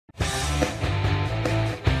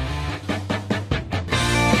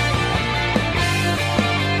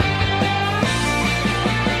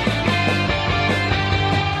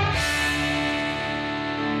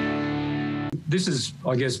this is,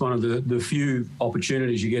 I guess, one of the few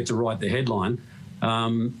opportunities you get to write the headline.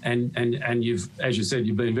 And you've, as you said,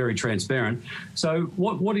 you've been very transparent. So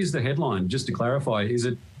what is the headline, just to clarify? Is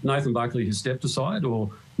it Nathan Buckley has stepped aside or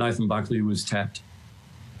Nathan Buckley was tapped?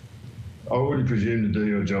 I wouldn't presume to do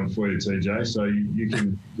your job for you, TJ, so you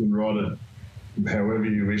can write it however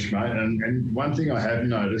you wish, mate. And one thing I have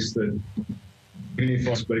noticed, that even if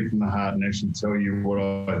I speak from the heart and actually tell you what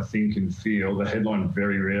I think and feel, the headline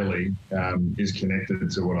very rarely is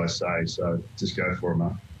connected to what I say. So just go for it,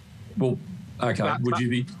 mate. Well, okay. Would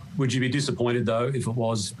you be disappointed though if it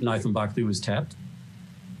was Nathan Buckley was tapped?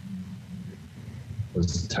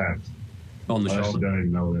 Was tapped on the shoulder. I actually don't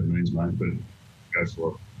even know what that means, mate. But go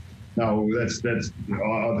for it. No, that's.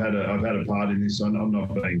 I've had a part in this. I'm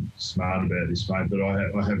not being smart about this, mate, but I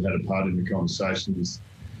have had a part in the conversations.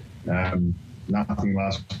 Nothing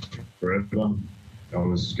lasts forever. I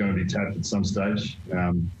was going to be tapped at some stage,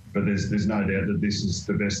 but there's no doubt that this is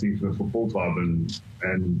the best thing for the football club,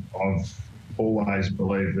 and I've always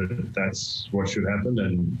believed that that's what should happen.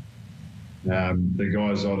 And the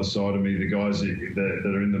guys either side of me, the guys that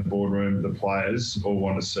are in the boardroom, the players, all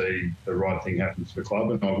want to see the right thing happen for the club.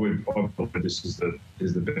 And I believe this is the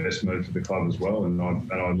best move for the club as well. And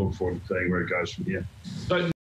I look forward to seeing where it goes from here.